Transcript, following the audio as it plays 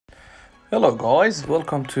Hello guys,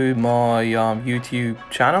 welcome to my YouTube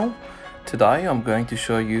channel. Today I'm going to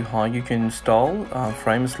show you how you can install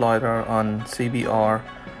frame slider on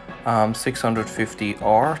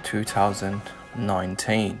CBR650R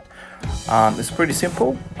 2019. It's pretty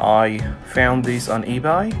simple. I found these on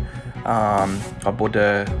eBay. I bought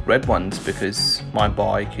the red ones because my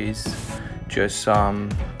bike is just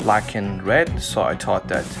black and red, so I thought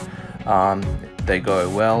that they go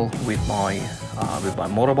well with my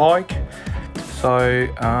motorbike. So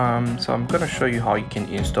I'm going to show you how you can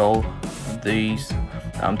install these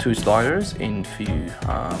two sliders in few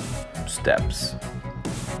steps.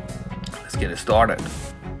 Let's get it started.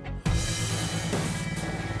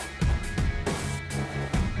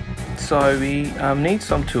 So we need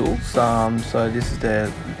some tools. So this is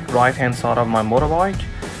the right hand side of my motorbike.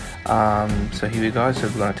 So here we go. So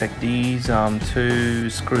we're going to take these two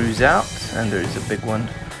screws out, and there is a big one,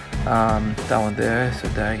 that one there, so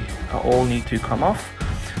they all need to come off.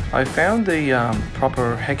 I found the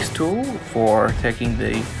proper hex tool for taking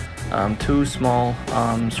the two small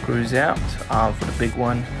screws out. For the big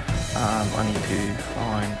one, I need to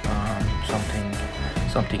find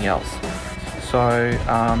something else. So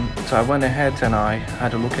so I went ahead and I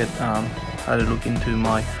had a look at into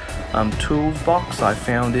my tools box. I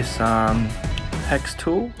found this hex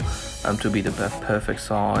tool to be the perfect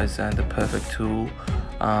size and the perfect tool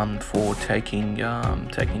for taking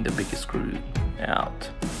the biggest screw out.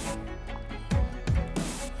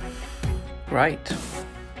 Great.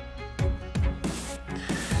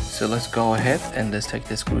 So let's go ahead and let's take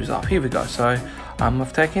the screws off. Here we go. So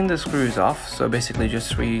I've taken the screws off. So basically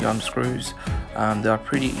just three screws. They are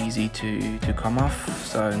pretty easy to come off,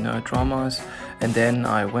 so no dramas. And then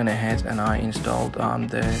I went ahead and I installed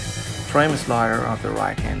the frame slider on the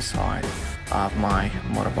right hand side of my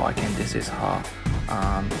motorbike, and this is how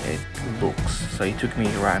it looks. So it took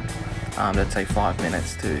me around let's say 5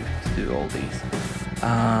 minutes to do all these.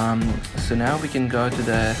 So now we can go to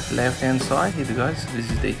the left hand side. Here we go. So this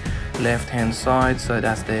is the left hand side, so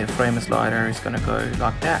that's the frame slider. It's gonna go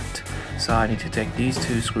like that. So I need to take these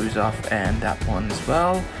two screws off and that one as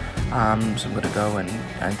well. So I'm gonna go and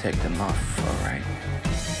take them off.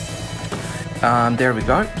 Alright, there we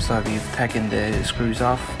go. So we've taken the screws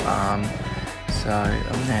off. So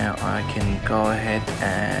now I can go ahead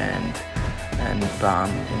and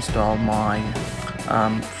install my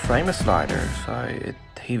frame slider. So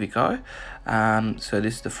here we go. So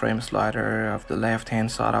this is the frame slider of the left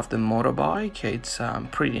hand side of the motorbike. It's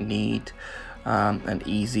pretty neat and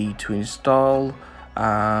easy to install.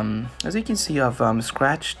 As you can see, I've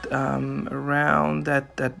scratched around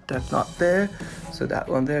that nut there, so that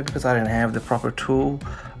one there, because I didn't have the proper tool.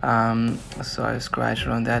 So I scratched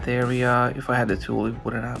around that area. If I had the tool, I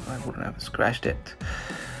wouldn't have scratched it.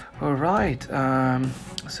 Alright,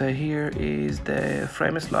 so here is the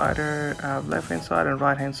frame slider, left hand side and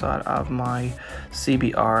right hand side of my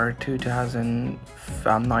CBR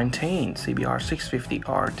 2019,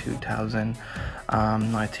 CBR650R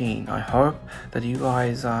 2019. I hope that you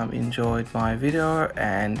guys enjoyed my video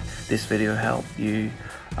and this video helped you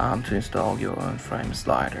to install your own frame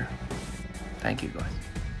slider. Thank you guys.